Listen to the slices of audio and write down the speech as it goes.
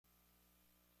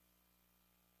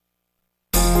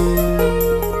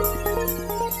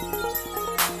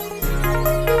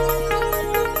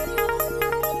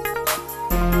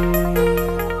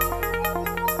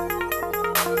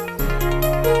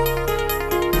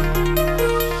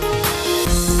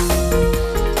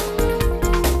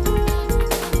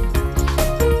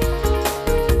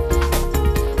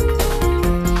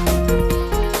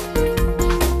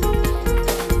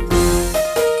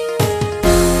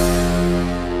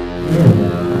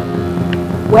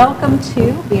Welcome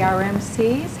to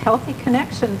BRMC's Healthy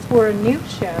Connections. We're a new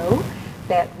show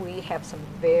that we have some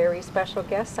very special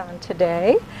guests on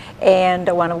today. And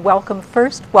I want to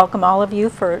welcome all of you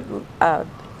for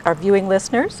our viewing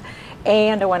listeners.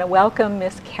 And I want to welcome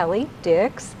Miss Kelly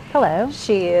Dix. Hello.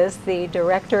 She is the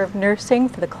Director of Nursing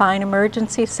for the Klein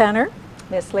Emergency Center.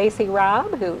 Miss Lacey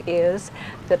Robb, who is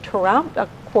the trauma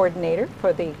coordinator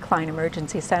for the Klein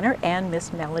Emergency Center, and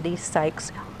Miss Melody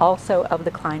Sykes, also of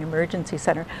the Klein Emergency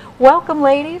Center. Welcome,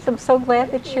 ladies. I'm so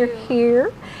glad that you're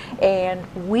here.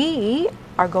 And we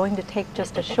are going to take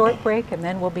just a short break, and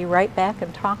then we'll be right back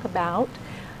and talk about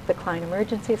the Klein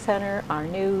Emergency Center, our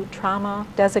new trauma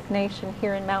designation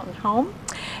here in Mountain Home.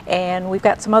 And we've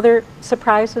got some other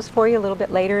surprises for you a little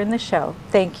bit later in the show.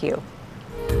 Thank you.